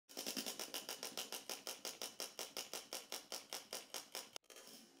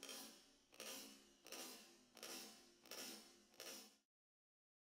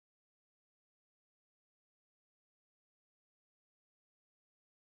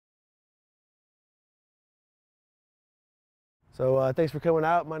So thanks for coming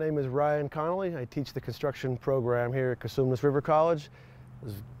out. My name is Ryan Connally. I teach the construction program here at Cosumnes River College. I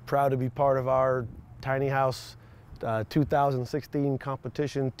was proud to be part of our tiny house 2016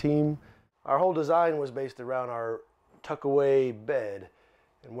 competition team. Our whole design was based around our tuck-away bed,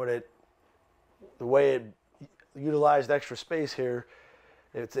 and the way it utilized extra space here.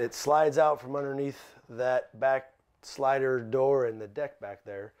 It slides out from underneath that back slider door in the deck back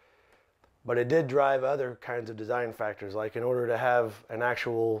there. But it did drive other kinds of design factors, like in order to have an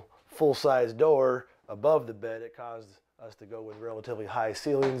actual full-size door above the bed, it caused us to go with relatively high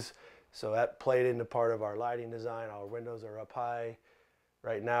ceilings. So that played into part of our lighting design. Our windows are up high.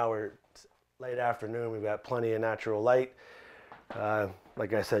 Right now, it's late afternoon. We've got plenty of natural light.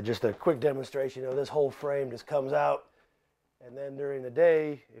 Like I said, just a quick demonstration. This whole frame just comes out. And then during the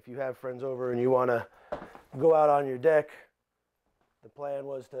day, if you have friends over and you want to go out on your deck, the plan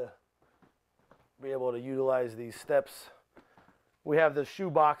was to be able to utilize these steps. We have the shoe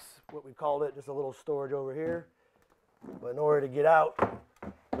box, what we called it, just a little storage over here. But in order to get out,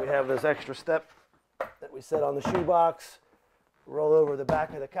 we have this extra step that we set on the shoe box, roll over the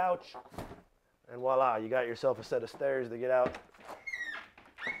back of the couch, and voila, you got yourself a set of stairs to get out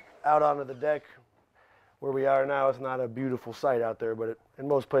onto the deck. Where we are now, it's not a beautiful sight out there, but in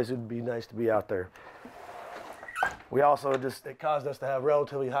most places it would be nice to be out there. We also it caused us to have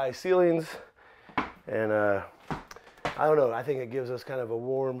relatively high ceilings. And I don't know, I think it gives us kind of a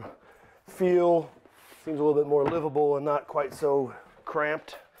warm feel. Seems a little bit more livable and not quite so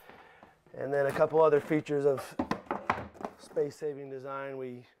cramped. And then a couple other features of space-saving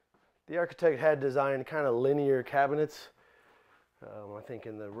design. The architect had designed kind of linear cabinets. I think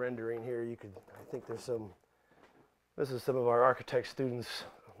in the rendering here, this is some of our architect students'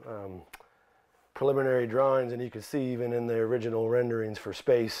 preliminary drawings, and you can see even in the original renderings for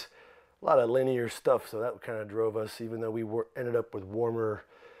space, a lot of linear stuff, so that kind of drove us, even though we ended up with warmer,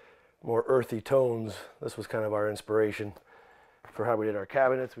 more earthy tones. This was kind of our inspiration for how we did our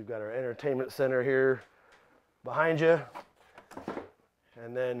cabinets. We've got our entertainment center here behind you.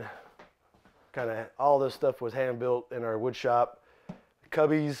 And then kind of all this stuff was hand built in our wood shop.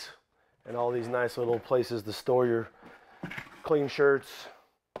 Cubbies and all these nice little places to store your clean shirts,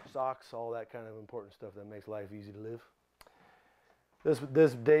 socks, all that kind of important stuff that makes life easy to live.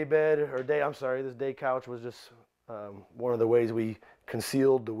 This day couch was just one of the ways we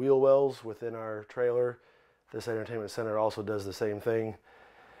concealed the wheel wells within our trailer. This entertainment center also does the same thing.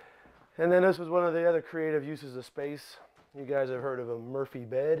 And then this was one of the other creative uses of space. You guys have heard of a Murphy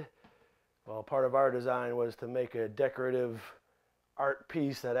bed. Well, part of our design was to make a decorative art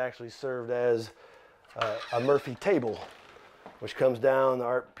piece that actually served as a Murphy table, which comes down, the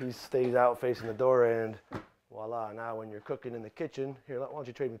art piece stays out facing the door, and voila, now when you're cooking in the kitchen, here, why don't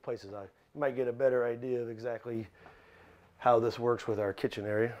you trade me places? You might get a better idea of exactly how this works with our kitchen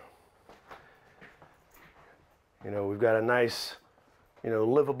area. We've got a nice,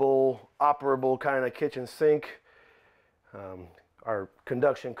 livable, operable kind of kitchen sink. Our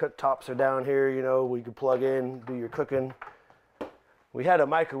conduction cooktops are down here, we could plug in, do your cooking. We had a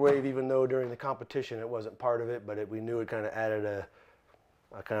microwave, even though during the competition it wasn't part of it, but we knew it kind of added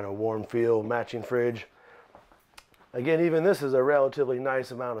a kind of warm feel, matching fridge. Again, even this is a relatively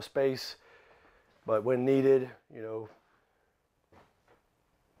nice amount of space, but when needed,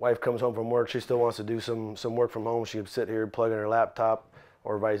 wife comes home from work, she still wants to do some work from home. She could sit here, plug in her laptop,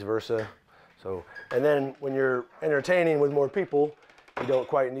 or vice versa. And then when you're entertaining with more people, you don't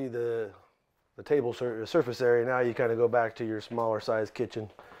quite need the table surface area. Now you kind of go back to your smaller size kitchen.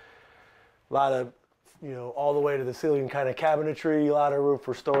 A lot of, all the way to the ceiling kind of cabinetry, a lot of room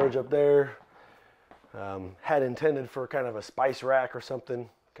for storage up there. Had intended for kind of a spice rack or something,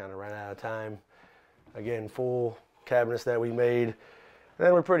 kind of ran out of time. Again, full cabinets that we made. And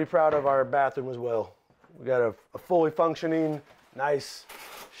then we're pretty proud of our bathroom as well. We got a fully functioning, nice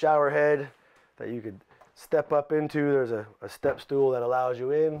shower head that you could step up into. There's a step stool that allows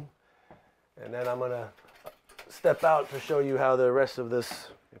you in. And then I'm gonna step out to show you how the rest of this,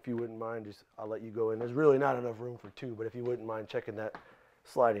 if you wouldn't mind, I'll let you go in. There's really not enough room for two, but if you wouldn't mind checking that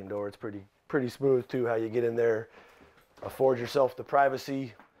sliding door, it's pretty smooth too, how you get in there, afford yourself the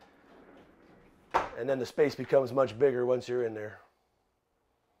privacy, and then the space becomes much bigger once you're in there.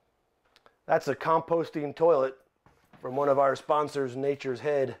 That's a composting toilet from one of our sponsors, Nature's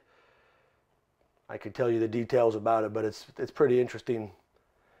Head. I could tell you the details about it, but it's pretty interesting.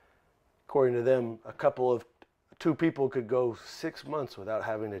 According to them, two people could go 6 months without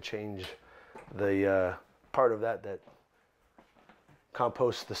having to change the part of that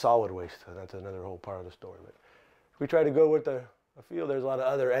composts the solid waste. So that's another whole part of the story. But we try to go with I feel there's a lot of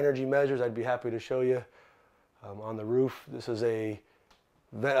other energy measures I'd be happy to show you. On the roof, this is a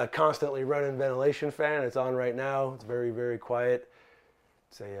constantly running ventilation fan. It's on right now. It's very, very quiet.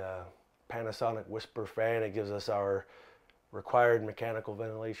 It's a Panasonic Whisper Fan. It gives us our required mechanical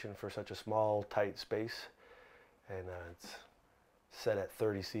ventilation for such a small, tight space. And it's set at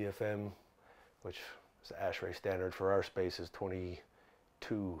 30 CFM, which is the ASHRAE standard for our space is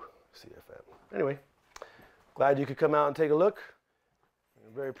 22 CFM. Anyway, glad you could come out and take a look.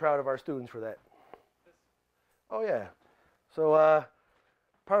 I'm very proud of our students for that. Oh yeah. So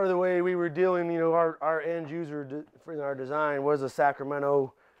part of the way we were dealing, our end user for our design was a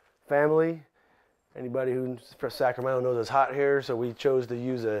Sacramento family. Anybody who's from Sacramento knows it's hot here, so we chose to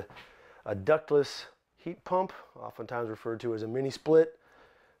use a ductless heat pump, oftentimes referred to as a mini split.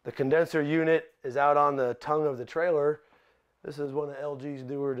 The condenser unit is out on the tongue of the trailer. This is one of LG's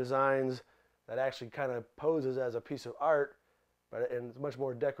newer designs that actually kind of poses as a piece of art, and it's much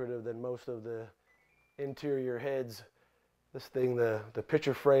more decorative than most of the interior heads. This thing, the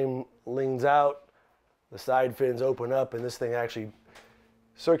picture frame leans out, the side fins open up, and this thing actually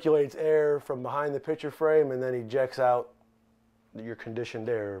circulates air from behind the picture frame and then ejects out your conditioned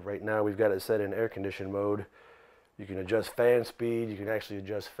air. Right now we've got it set in air condition mode. You can adjust fan speed, you can actually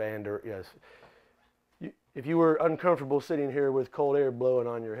adjust fan, yes. If you were uncomfortable sitting here with cold air blowing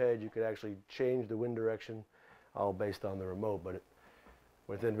on your head, you could actually change the wind direction, all based on the remote, but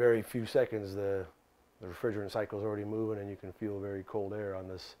within very few seconds the refrigerant cycle is already moving and you can feel very cold air on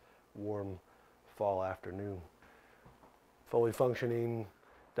this warm fall afternoon. Fully functioning,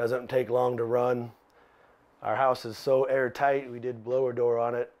 doesn't take long to run. Our house is so airtight, we did blower door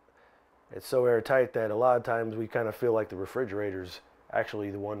on it. It's so airtight that a lot of times we kind of feel like the refrigerator's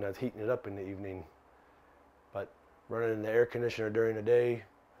actually the one that's heating it up in the evening. But running in the air conditioner during the day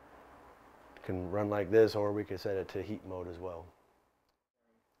can run like this, or we can set it to heat mode as well.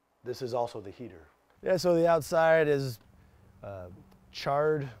 This is also the heater. Yeah, so the outside is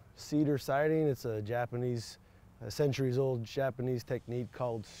charred cedar siding. It's a centuries-old Japanese technique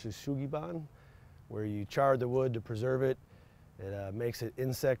called tsusugiban, where you char the wood to preserve it. It makes it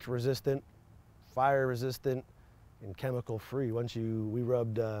insect resistant, fire resistant, and chemical free. We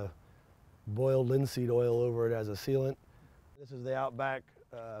rubbed boiled linseed oil over it as a sealant. This is the Outback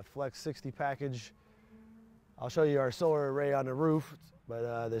Flex 60 package. I'll show you our solar array on the roof,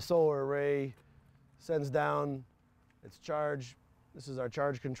 but the solar array sends down its charge. This is our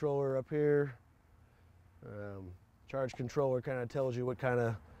charge controller up here. Charge controller kind of tells you what kind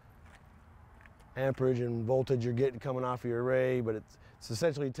of amperage and voltage you're getting coming off of your array, but it's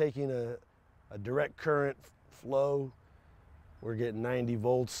essentially taking a direct current flow. We're getting 90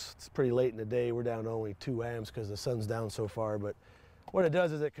 volts. It's pretty late in the day. We're down to only 2 amps because the sun's down so far, but what it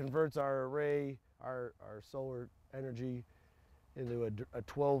does is it converts our array, our solar energy, into a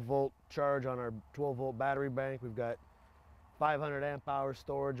 12 volt charge on our 12 volt battery bank. We've got 500 amp hour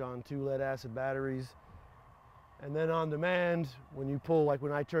storage on 2 lead acid batteries. And then on demand, when you pull, like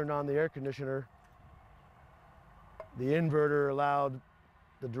when I turned on the air conditioner, the inverter allowed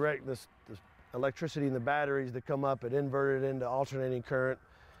this electricity in the batteries to come up. It inverted into alternating current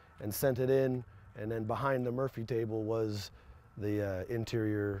and sent it in. And then behind the Murphy table was the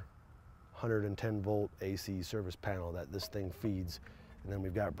interior 110 volt AC service panel that this thing feeds. And then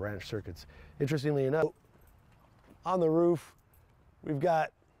we've got branch circuits. Interestingly enough, on the roof, we've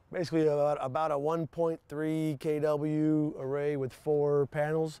got basically about a 1.3 kW array with 4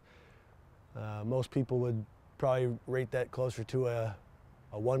 panels. Most people would probably rate that closer to a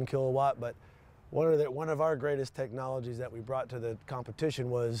 1 kilowatt, but one of our greatest technologies that we brought to the competition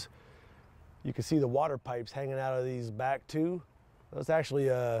was, you can see the water pipes hanging out of these back two. That's actually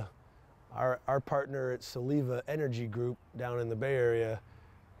our partner at Saliva Energy Group down in the Bay Area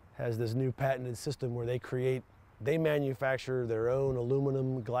has this new patented system where they manufacture their own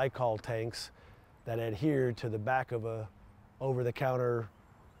aluminum glycol tanks that adhere to the back of a over-the-counter,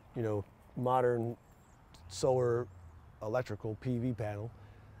 modern solar electrical PV panel.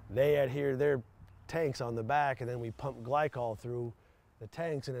 They adhere their tanks on the back, and then we pump glycol through the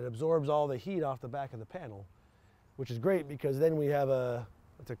tanks, and it absorbs all the heat off the back of the panel, which is great because then we have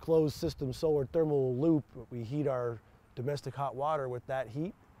it's a closed system solar thermal loop. We heat our domestic hot water with that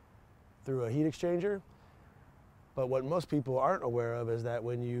heat through a heat exchanger. But what most people aren't aware of is that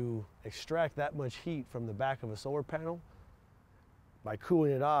when you extract that much heat from the back of a solar panel, by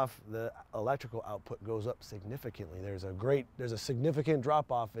cooling it off, the electrical output goes up significantly. There's a significant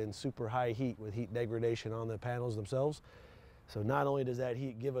drop-off in super high heat with heat degradation on the panels themselves. So not only does that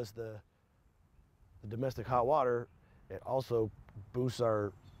heat give us the domestic hot water, it also boosts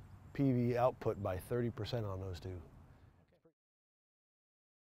our PV output by 30% on those two.